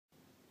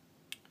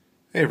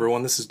Hey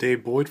everyone, this is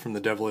Dave Boyd from the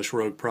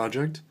DevilishRogue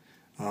Project.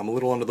 I'm a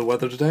little under the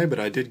weather today, but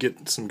I did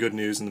get some good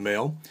news in the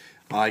mail.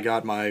 I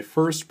got my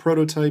first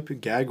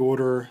prototype Gag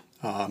Order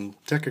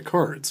deck of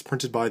cards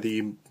printed by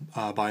the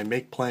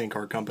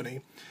MakePlayingCard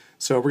company.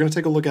 So we're going to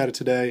take a look at it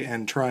today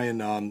and try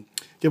and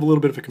give a little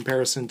bit of a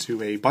comparison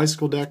to a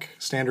bicycle deck,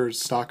 standard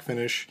stock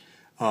finish,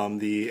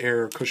 the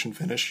air cushion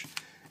finish,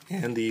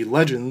 and the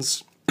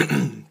Legends,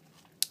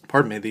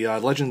 pardon me, the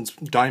Legends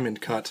diamond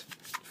cut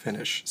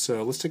finish.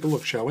 So let's take a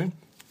look, shall we?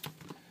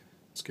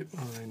 Let's get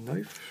my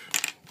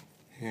knife.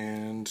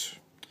 And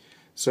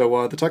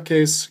so the tuck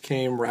case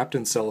came wrapped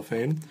in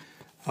cellophane.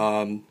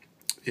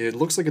 It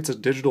looks like it's a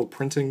digital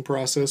printing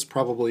process,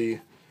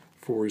 probably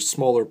for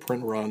smaller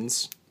print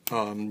runs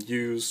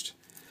used.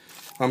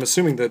 I'm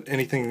assuming that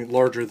anything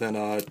larger than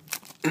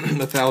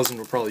 1,000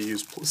 will probably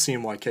use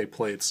CMYK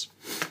plates.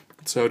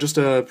 So just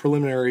a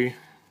preliminary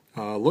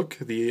look.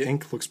 The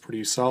ink looks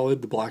pretty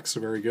solid. The blacks are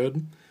very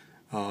good.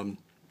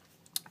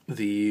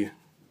 The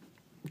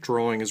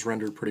drawing is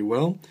rendered pretty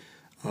well.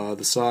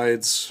 The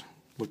sides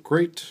look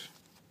great.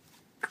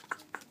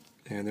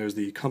 And there's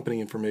the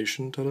company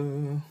information.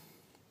 Ta-da!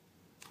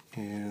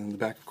 And the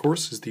back, of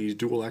course, is the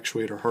dual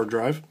actuator hard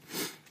drive.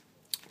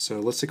 So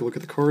let's take a look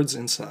at the cards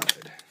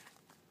inside.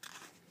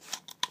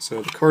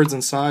 So the cards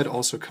inside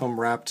also come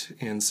wrapped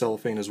in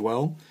cellophane as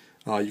well.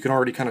 You can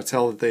already kind of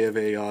tell that they have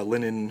a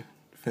linen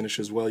finish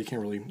as well. You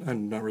can't really,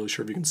 I'm not really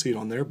sure if you can see it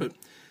on there, but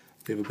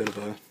they have a bit of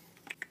a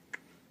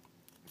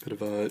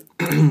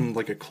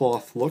like a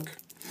cloth look.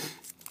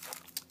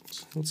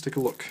 So let's take a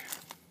look.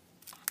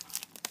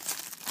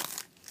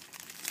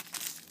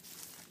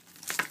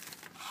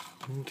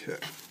 Okay.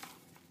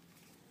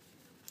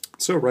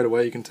 So right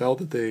away you can tell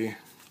that they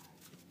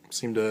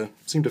seem to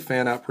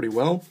fan out pretty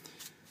well,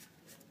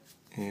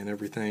 and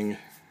everything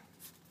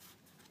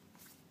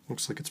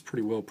looks like it's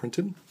pretty well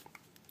printed.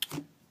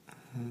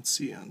 Let's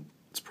see,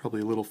 it's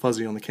probably a little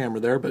fuzzy on the camera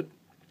there, but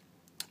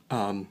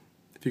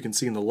if you can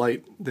see in the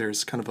light,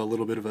 there's kind of a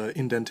little bit of an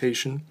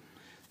indentation,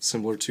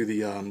 similar to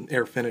the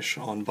air finish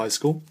on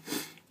Bicycle.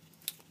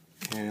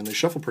 And they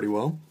shuffle pretty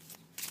well.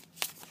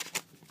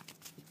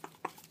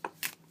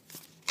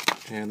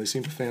 And they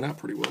seem to fan out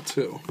pretty well,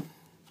 too.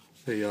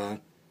 They have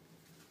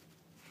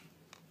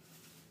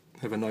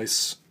a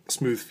nice,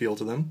 smooth feel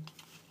to them.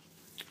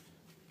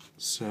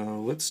 So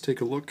let's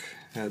take a look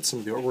at some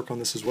of the artwork on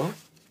this as well.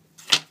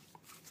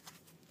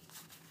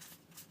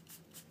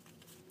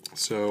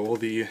 So all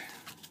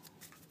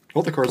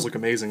the cards look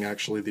amazing,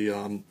 actually.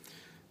 The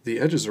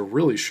edges are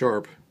really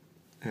sharp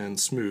and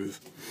smooth.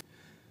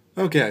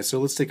 Okay, so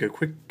let's take a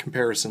quick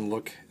comparison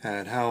look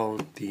at how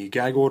the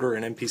Gag Order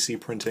and MPC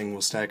printing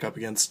will stack up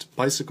against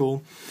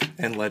Bicycle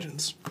and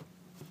Legends.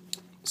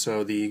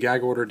 So the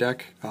Gag Order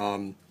deck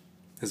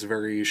has a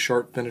very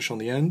sharp finish on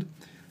the end.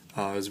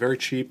 It's very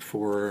cheap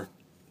for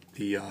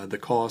the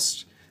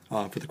cost,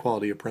 for the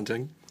quality of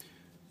printing,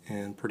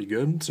 and pretty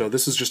good. So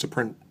this is just a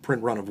print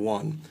run of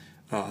one.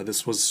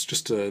 This was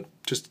just to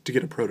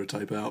get a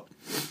prototype out.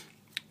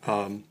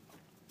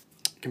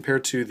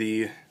 Compared to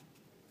the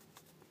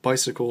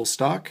Bicycle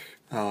stock,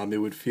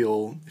 it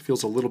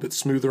feels a little bit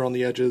smoother on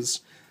the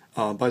edges.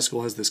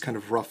 Bicycle has this kind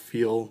of rough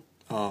feel,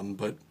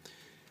 but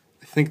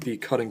I think the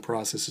cutting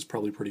process is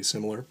probably pretty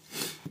similar.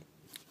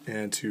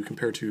 And to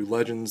compare to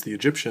Legends, the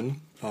Egyptian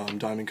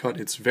diamond cut,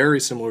 it's very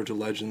similar to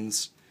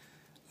Legends.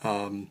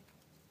 In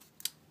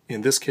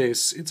this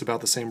case, it's about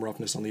the same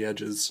roughness on the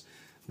edges.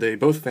 They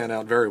both fan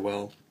out very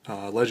well.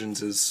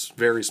 Legends is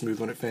very smooth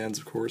when it fans,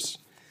 of course,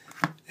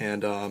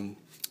 and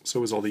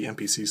so is all the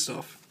MPC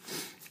stuff.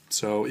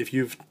 So if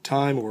you have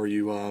time, or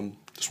you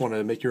just want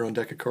to make your own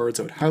deck of cards,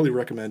 I would highly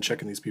recommend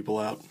checking these people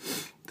out.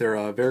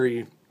 They're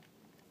very,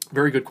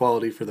 very good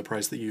quality for the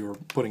price that you are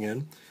putting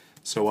in.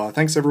 So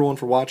thanks everyone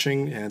for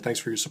watching, and thanks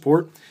for your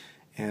support.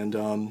 And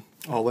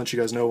I'll let you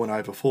guys know when I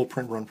have a full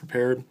print run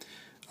prepared.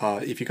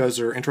 If you guys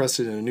are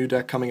interested in a new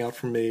deck coming out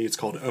from me, it's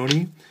called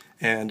Oni,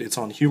 and it's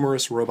on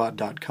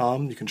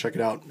Humorousrobot.com. You can check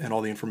it out and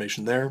all the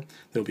information there.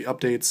 There'll be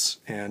updates,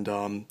 and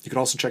you can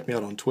also check me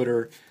out on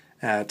Twitter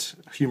at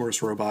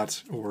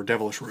Humorousrobot or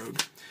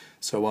DevilishRogue.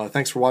 So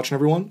thanks for watching,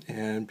 everyone,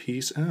 and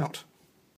peace out.